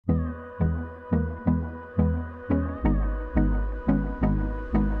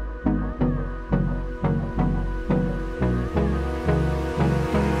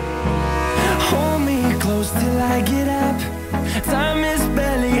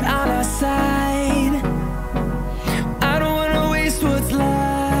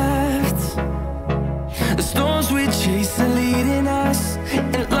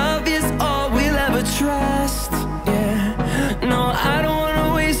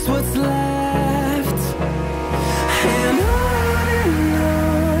what's left. And on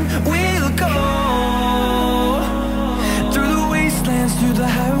we'll go, through the wastelands, through the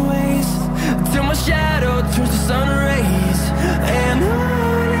highways, till my shadow turns to sun rays. And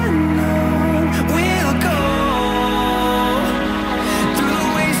on we'll go, through the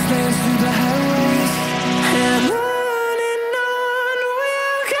wastelands, through the highways, and on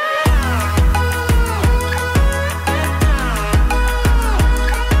we'll go.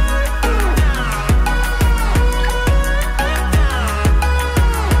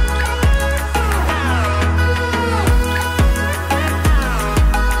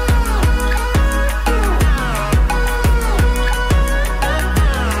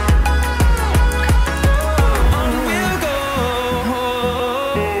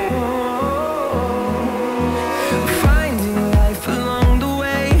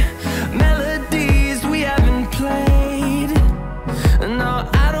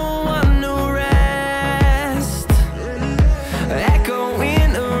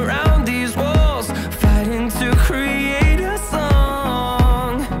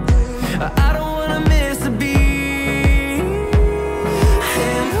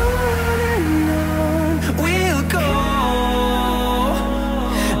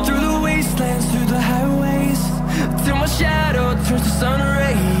 Turns to sun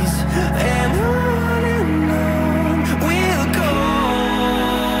rays, and on we'll go,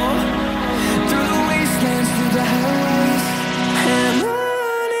 through the wastelands, through the highways, and on we'll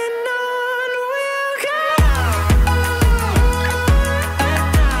go.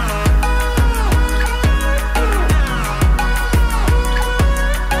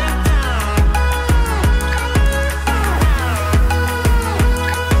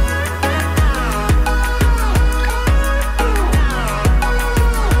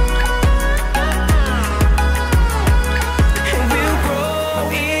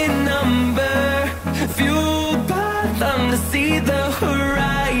 See the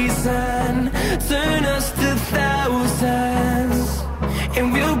horizon, turn us to thousands, and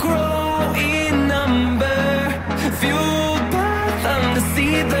we'll grow in number, fueled by them to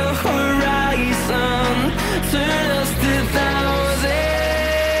see the horizon, turn us to thousands,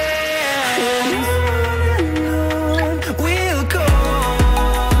 and on we'll go,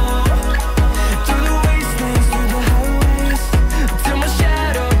 through the wastelands, through the highways, till my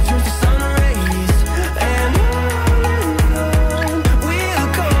shadow turns to sun rays, and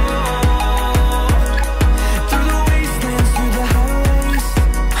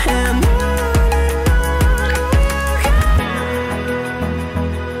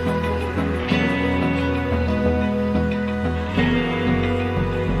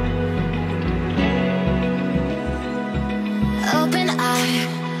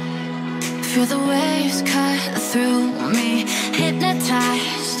feel the waves cut through me,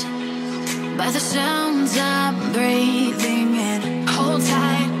 hypnotized by the sounds I'm breathing in. Hold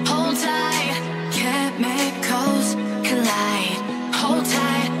tight, chemicals collide. Hold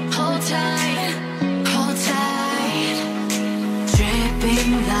tight, hold tight, hold tight.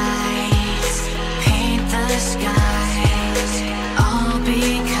 Dripping lights paint the skies, all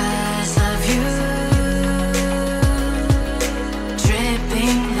because of you.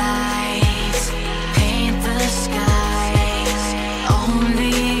 Dripping lights paint the skies,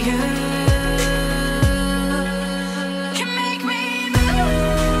 only you can make me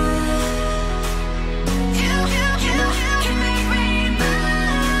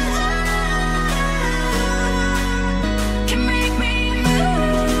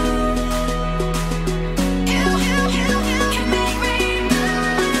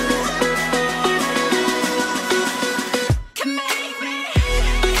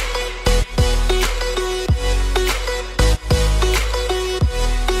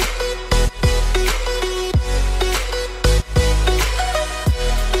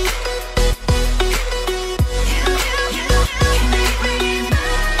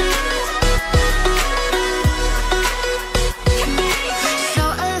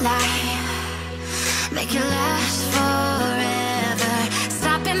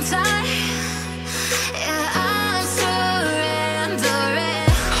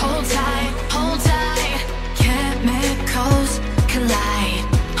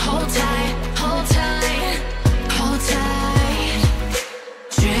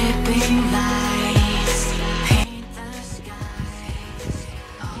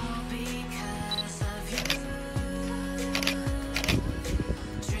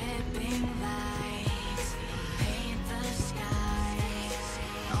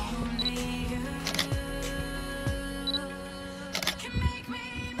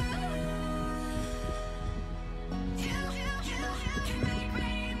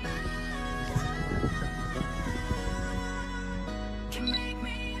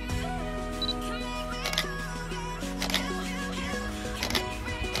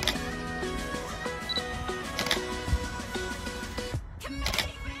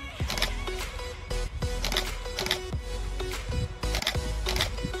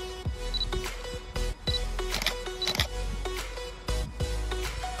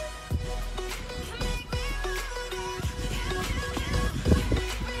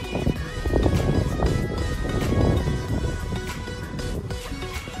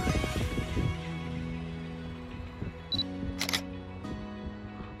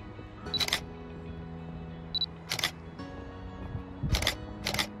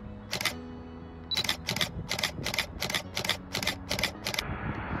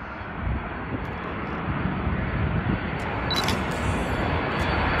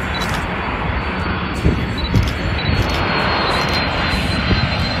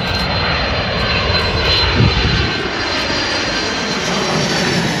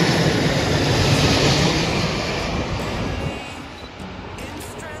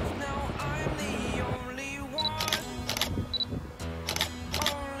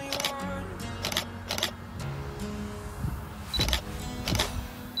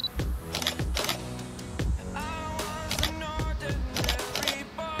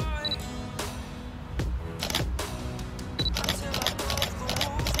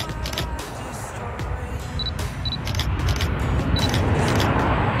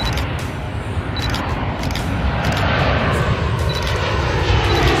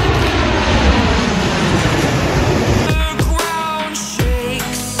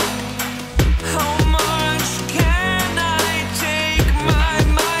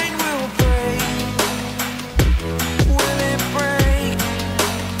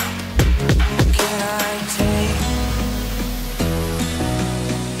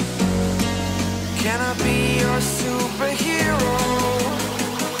Can I be your superhero?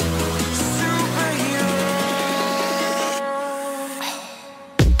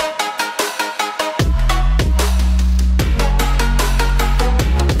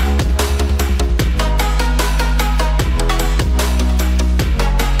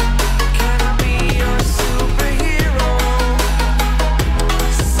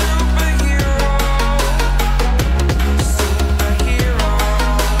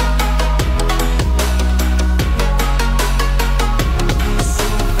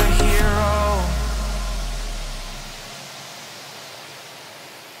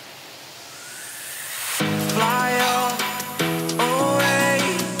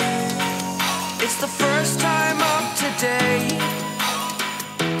 It's the first time of today.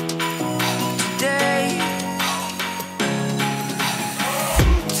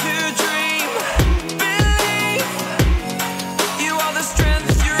 To dream, believe. You are the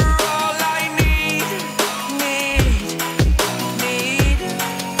strength, you're all I need.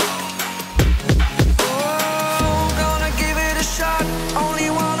 Oh, gonna give it a shot. Only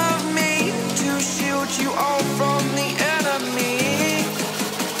one of me to shield you all from the enemy.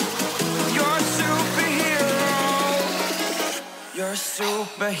 You're a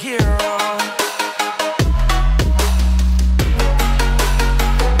superhero.